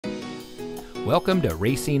Welcome to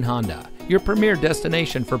Racine Honda, your premier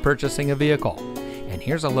destination for purchasing a vehicle. And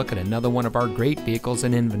here's a look at another one of our great vehicles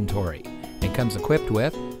in inventory. It comes equipped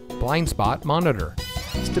with blind spot monitor,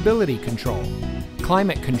 stability control,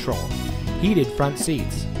 climate control, heated front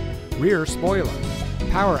seats, rear spoiler,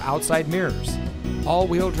 power outside mirrors,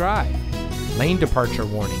 all-wheel drive, lane departure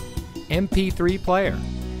warning, MP3 player,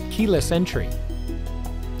 keyless entry.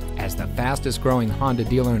 As the fastest growing Honda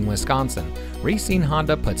dealer in Wisconsin, Racine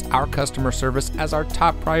Honda puts our customer service as our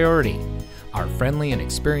top priority. Our friendly and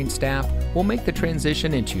experienced staff will make the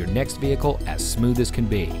transition into your next vehicle as smooth as can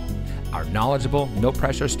be. Our knowledgeable,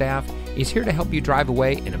 no-pressure staff is here to help you drive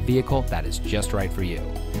away in a vehicle that is just right for you.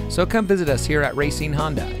 So come visit us here at Racine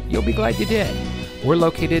Honda. You'll be glad you did. We're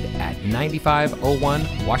located at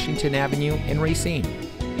 9501 Washington Avenue in Racine.